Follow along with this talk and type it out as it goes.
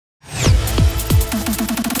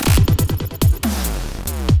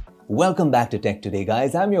Welcome back to Tech Today,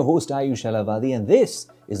 guys. I'm your host, Aayush Ailawadi, and this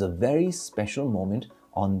is a very special moment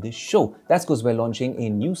on this show. That's because we're launching a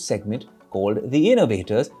new segment called The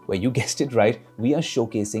Innovators, where you guessed it right, we are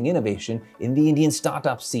showcasing innovation in the Indian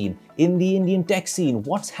startup scene, in the Indian tech scene,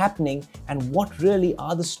 what's happening, and what really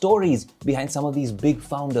are the stories behind some of these big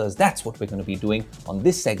founders. That's what we're going to be doing on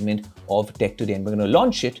this segment of Tech Today, and we're going to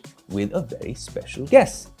launch it with a very special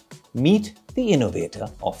guest. Meet the innovator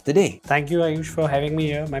of the day. Thank you, Aayush, for having me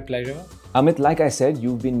here. My pleasure. Amit, like I said,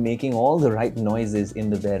 you've been making all the right noises in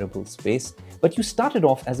the wearable space, but you started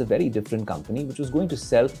off as a very different company, which was going to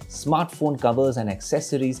sell smartphone covers and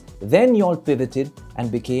accessories. Then you all pivoted and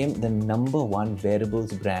became the #1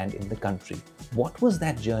 wearables brand in the country. What was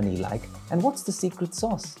that journey like, and what's the secret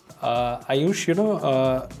sauce? Aayush,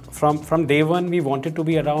 from day one, we wanted to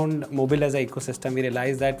be around mobile as an ecosystem. We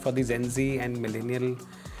realized that for the Gen Z and millennial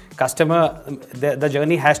customer, the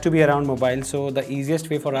journey has to be around mobile. So the easiest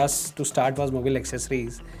way for us to start was mobile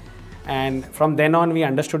accessories. And from then on, we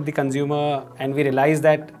understood the consumer and we realized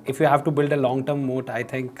that if you have to build a long-term moat, I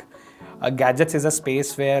think gadgets is a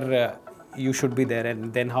space where you should be there,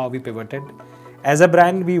 and then how we pivoted. As a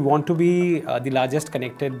brand, we want to be the largest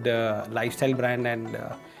connected lifestyle brand, and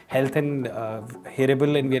health and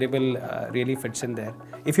hearable and wearable really fits in there.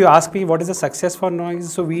 If you ask me what is the success for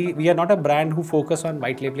Noise, so we are not a brand who focus on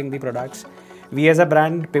white labeling the products. We as a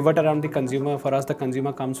brand pivot around the consumer. For us, the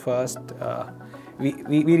consumer comes first. We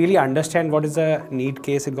really understand what is the need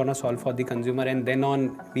case it's gonna solve for the consumer, and then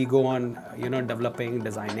on we go on developing,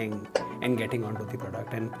 designing, and getting onto the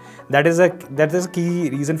product. And that is a key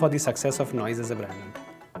reason for the success of Noise as a brand.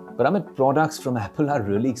 But Amit, products from Apple are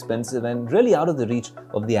really expensive and really out of the reach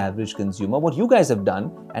of the average consumer. What you guys have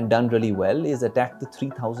done, and done really well, is attack the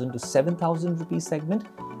 3,000 to 7,000 rupee segment,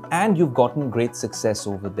 and you've gotten great success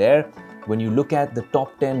over there. When you look at the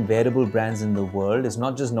top 10 wearable brands in the world, it's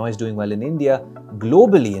not just Noise doing well in India.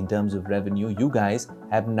 Globally, in terms of revenue, you guys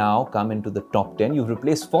have now come into the top 10. You've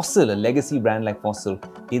replaced Fossil, a legacy brand like Fossil,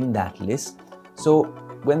 in that list. So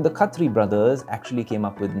when the Khatri brothers actually came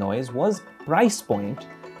up with Noise, was price point,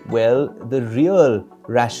 well, the real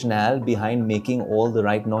rationale behind making all the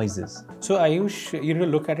right noises? So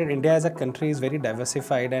Aayush, look at it, India as a country is very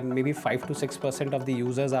diversified, and maybe 5 to 6% of the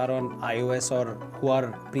users are on iOS or who are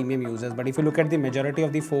premium users. But if you look at the majority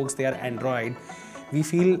of the folks, they are Android. We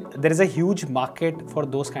feel there is a huge market for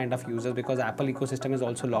those kind of users because Apple ecosystem is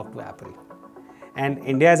also locked to Apple. And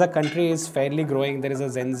India as a country is fairly growing. There is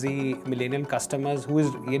a Gen Z millennial customers who is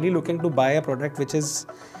really looking to buy a product which is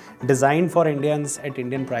designed for Indians at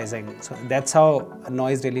Indian pricing. So that's how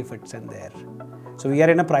Noise really fits in there. So we are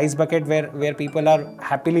in a price bucket where people are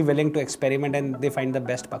happily willing to experiment and they find the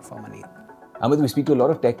best buck for money. Amit, we speak to a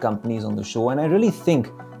lot of tech companies on the show, and I really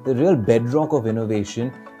think the real bedrock of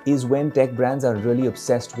innovation is when tech brands are really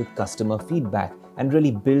obsessed with customer feedback and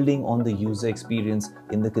really building on the user experience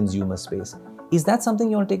in the consumer space. Is that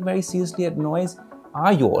something you all take very seriously at Noise?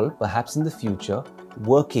 Are you all, perhaps in the future,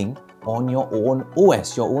 working on your own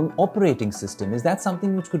OS, your own operating system? Is that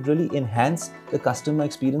something which could really enhance the customer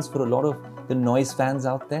experience for a lot of the Noise fans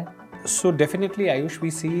out there? So definitely, Aayush, we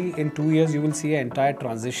see in 2 years, you will see an entire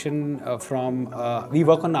transition we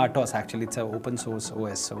work on RTOS actually, it's an open source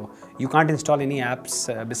OS. So you can't install any apps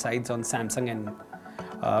besides on Samsung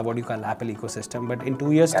and what you call Apple ecosystem. But in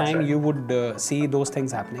 2 years time, you would see those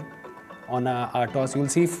things happening on RTOS. You will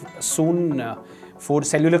see soon for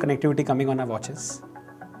cellular connectivity coming on our watches.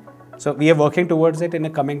 So we are working towards it. In the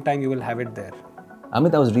coming time, you will have it there.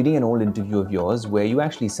 Amit, I was reading an old interview of yours where you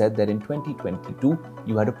actually said that in 2022,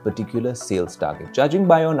 you had a particular sales target. Judging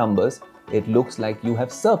by your numbers, it looks like you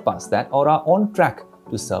have surpassed that or are on track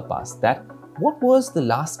to surpass that. What was the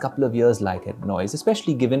last couple of years like at Noise,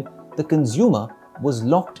 especially given the consumer was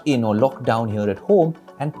locked in or locked down here at home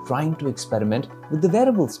and trying to experiment with the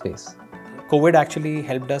wearable space? COVID actually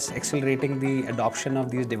helped us accelerating the adoption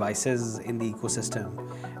of these devices in the ecosystem.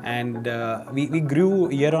 And we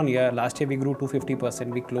grew year on year. Last year we grew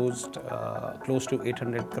 250%. We closed close to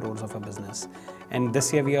 800 crores of a business. And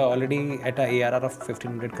this year we are already at an ARR of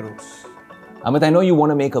 1,500 crores. Amit, I know you want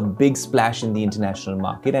to make a big splash in the international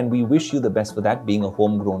market, and we wish you the best for that, being a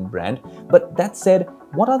homegrown brand. But that said,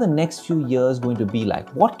 what are the next few years going to be like?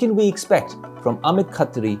 What can we expect from Amit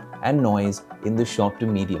Khatri and Noise in the short to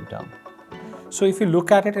medium term? So if you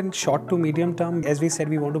look at it in short to medium term, as we said,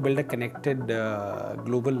 we want to build a connected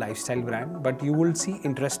global lifestyle brand, but you will see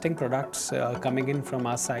interesting products coming in from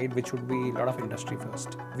our side, which would be a lot of industry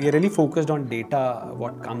first. We are really focused on data,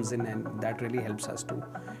 what comes in, and that really helps us to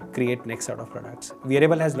create next set of products.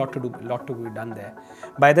 Wearable has a lot to be done there.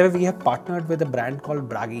 By the way, we have partnered with a brand called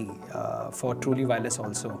Bragi for truly wireless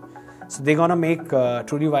also. So they're gonna make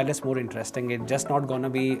truly wireless more interesting. It's just not gonna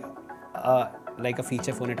be like a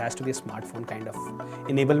feature phone. It has to be a smartphone kind of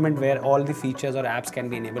enablement where all the features or apps can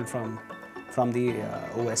be enabled from the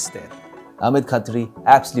OS there. Amit Khatri,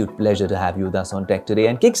 absolute pleasure to have you with us on Tech Today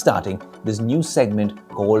and kickstarting this new segment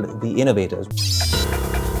called The Innovators.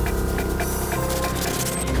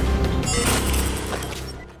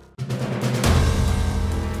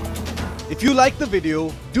 If you like the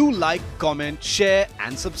video, do like, comment, share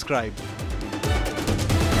and subscribe.